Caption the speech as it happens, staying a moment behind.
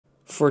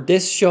For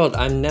this shot,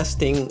 I'm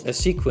nesting a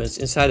sequence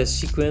inside a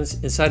sequence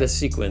inside a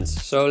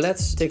sequence. So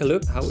let's take a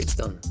look how it's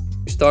done.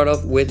 We start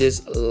off with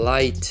this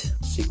light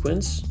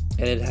sequence,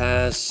 and it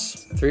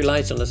has 3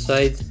 lights on the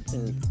side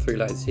and 3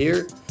 lights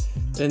here.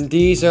 And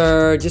these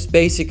are just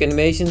basic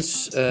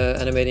animations,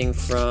 animating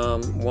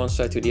from one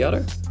side to the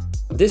other.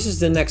 This is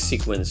the next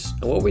sequence,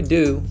 and what we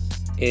do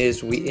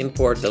is we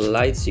import the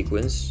light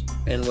sequence,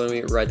 and when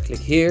we right click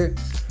here,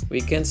 we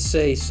can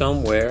say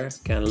somewhere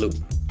can loop.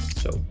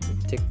 So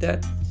we tick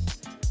that,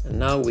 and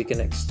now we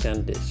can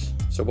extend this.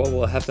 So what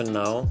will happen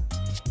now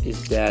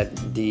is that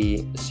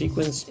the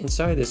sequence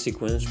inside the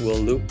sequence will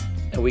loop,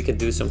 and we can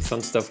do some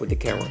fun stuff with the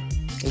camera.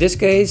 In this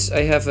case,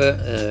 I have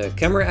a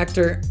camera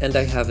actor and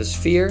I have a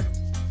sphere.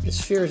 The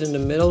sphere is in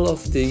the middle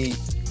of the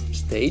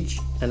stage,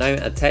 and I'm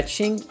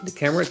attaching the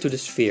camera to the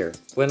sphere.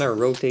 When I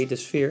rotate the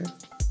sphere,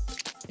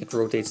 it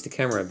rotates the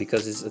camera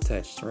because it's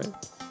attached, right?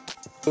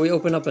 So we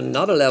open up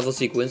another level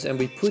sequence and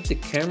we put the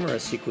camera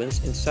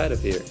sequence inside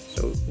of here.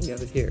 So we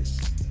have it here.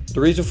 The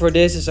reason for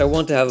this is I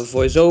want to have a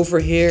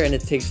voiceover here, and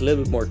it takes a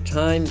little bit more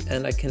time,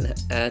 and I can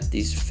add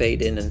these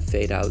fade in and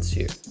fade outs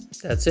here.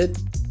 That's it.